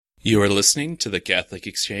You are listening to the Catholic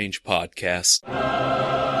Exchange Podcast.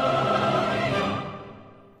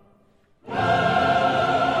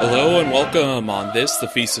 Hello and welcome on this, the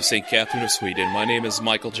Feast of St. Catherine of Sweden. My name is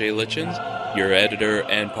Michael J. Litchens, your editor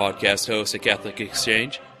and podcast host at Catholic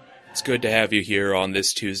Exchange. It's good to have you here on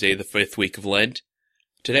this Tuesday, the 5th week of Lent.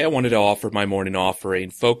 Today I wanted to offer my morning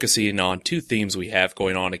offering, focusing on two themes we have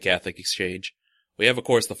going on at Catholic Exchange. We have, of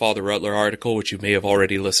course, the Father Rutler article, which you may have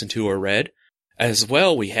already listened to or read. As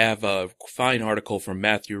well, we have a fine article from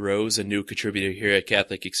Matthew Rose, a new contributor here at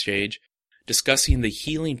Catholic Exchange, discussing the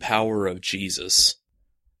healing power of Jesus.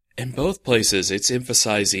 In both places, it's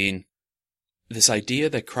emphasizing this idea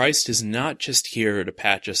that Christ is not just here to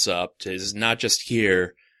patch us up, is not just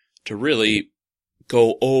here to really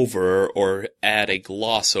go over or add a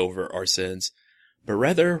gloss over our sins, but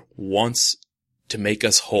rather wants to make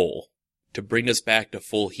us whole, to bring us back to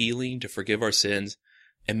full healing, to forgive our sins,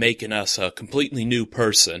 and making us a completely new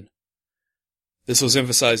person. This was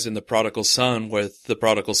emphasized in the prodigal son, with the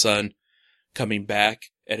prodigal son coming back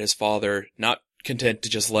at his father, not content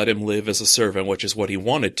to just let him live as a servant, which is what he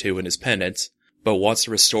wanted to in his penance, but wants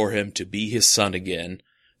to restore him to be his son again,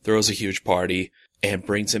 throws a huge party, and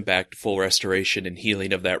brings him back to full restoration and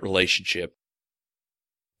healing of that relationship.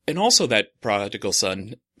 And also that prodigal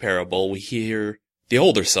son parable, we hear the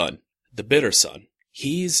older son, the bitter son.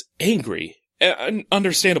 He's angry, and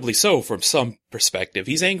understandably so from some perspective.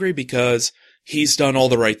 He's angry because he's done all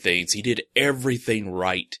the right things. He did everything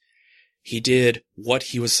right. He did what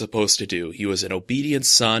he was supposed to do. He was an obedient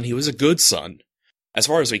son. He was a good son. As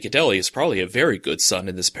far as we can tell, he is probably a very good son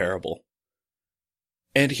in this parable.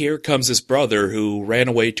 And here comes his brother who ran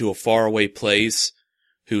away to a faraway place,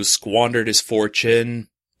 who squandered his fortune,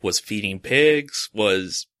 was feeding pigs,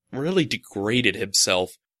 was really degraded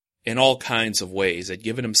himself in all kinds of ways, had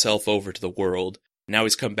given himself over to the world. Now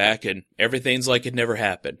he's come back and everything's like it never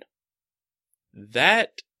happened.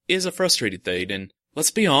 That is a frustrating thing, and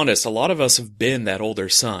let's be honest, a lot of us have been that older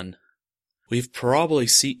son. We've probably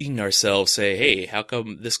seen ourselves say, hey, how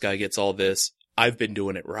come this guy gets all this? I've been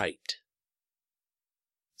doing it right.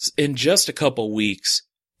 In just a couple weeks,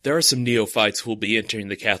 there are some neophytes who will be entering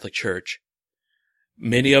the Catholic Church.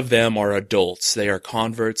 Many of them are adults. They are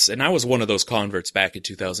converts, and I was one of those converts back in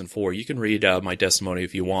 2004. You can read my testimony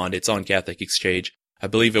if you want. It's on Catholic Exchange. I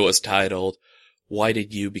believe it was titled, Why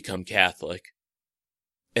Did You Become Catholic?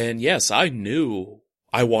 And yes, I knew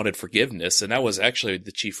I wanted forgiveness, and that was actually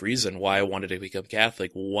the chief reason why I wanted to become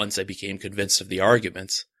Catholic once I became convinced of the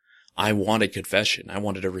arguments. I wanted confession. I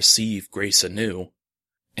wanted to receive grace anew.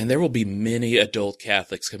 And there will be many adult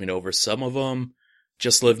Catholics coming over. Some of them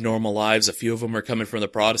just live normal lives. A few of them are coming from the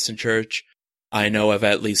Protestant church. I know of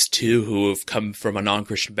at least two who have come from a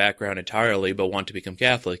non-Christian background entirely but want to become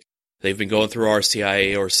Catholic. They've been going through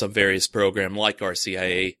RCIA or some various program like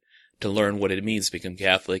RCIA to learn what it means to become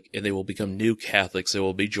Catholic, and they will become new Catholics. They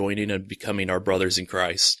will be joining and becoming our brothers in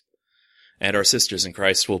Christ. And our sisters in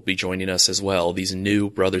Christ will be joining us as well, these new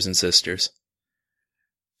brothers and sisters.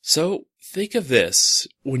 So, think of this,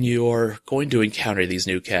 when you are going to encounter these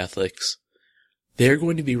new Catholics. They're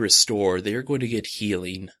going to be restored, they're going to get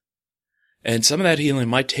healing. And some of that healing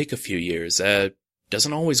might take a few years.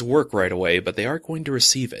 Doesn't always work right away, but they are going to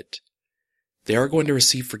receive it. They are going to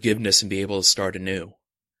receive forgiveness and be able to start anew.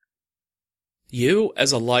 You,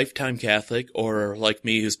 as a lifetime Catholic, or like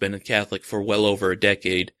me who's been a Catholic for well over a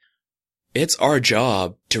decade, it's our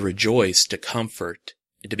job to rejoice, to comfort,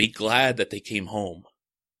 and to be glad that they came home.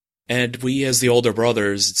 And we, as the older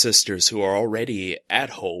brothers and sisters who are already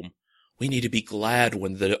at home, we need to be glad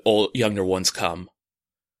when the younger ones come.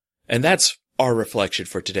 And that's our reflection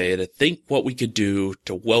for today, to think what we could do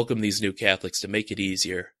to welcome these new Catholics to make it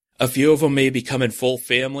easier. A few of them may become in full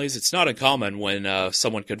families. It's not uncommon when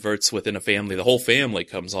someone converts within a family, the whole family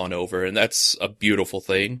comes on over, and that's a beautiful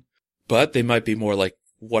thing. But they might be more like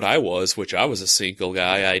what I was, which I was a single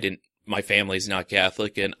guy. My family's not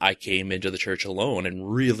Catholic, and I came into the church alone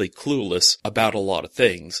and really clueless about a lot of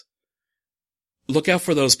things. Look out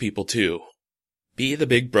for those people too. Be the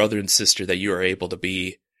big brother and sister that you are able to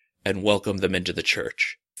be, and welcome them into the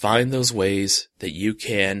church. Find those ways that you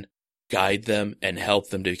can guide them and help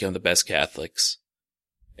them to become the best Catholics.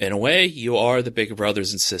 In a way, you are the big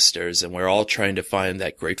brothers and sisters, and we're all trying to find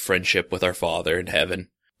that great friendship with our Father in heaven.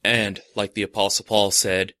 And, like the Apostle Paul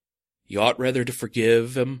said, you ought rather to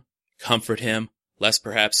forgive him, comfort him, lest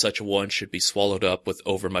perhaps such a one should be swallowed up with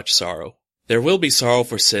overmuch sorrow. There will be sorrow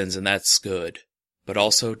for sins, and that's good, but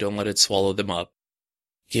also don't let it swallow them up.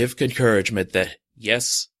 Give encouragement that,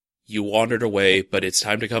 yes, you wandered away, but it's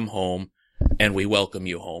time to come home, and we welcome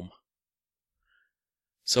you home.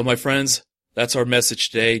 So, my friends, That's our message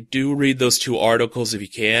today. Do read those 2 articles if you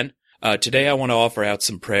can. Today I want to offer out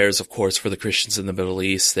some prayers, of course, for the Christians in the Middle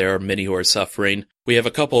East. There are many who are suffering. We have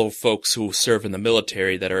a couple of folks who serve in the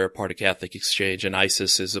military that are a part of Catholic Exchange, and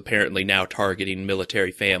ISIS is apparently now targeting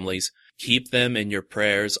military families. Keep them in your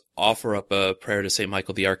prayers. Offer up a prayer to St.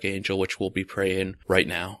 Michael the Archangel, which we'll be praying right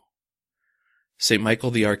now. St.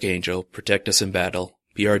 Michael the Archangel, protect us in battle.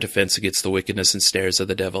 Be our defense against the wickedness and snares of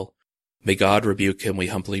the devil. May God rebuke him, we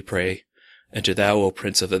humbly pray. Enter thou, O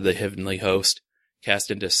Prince of the heavenly host,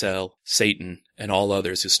 cast into hell Satan and all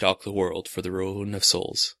others who stalk the world for the ruin of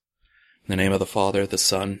souls. In the name of the Father, the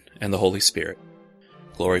Son, and the Holy Spirit.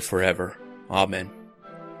 Glory forever. Amen.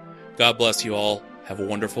 God bless you all. Have a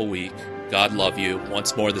wonderful week. God love you.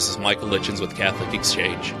 Once more, this is Michael Litchens with Catholic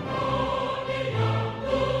Exchange.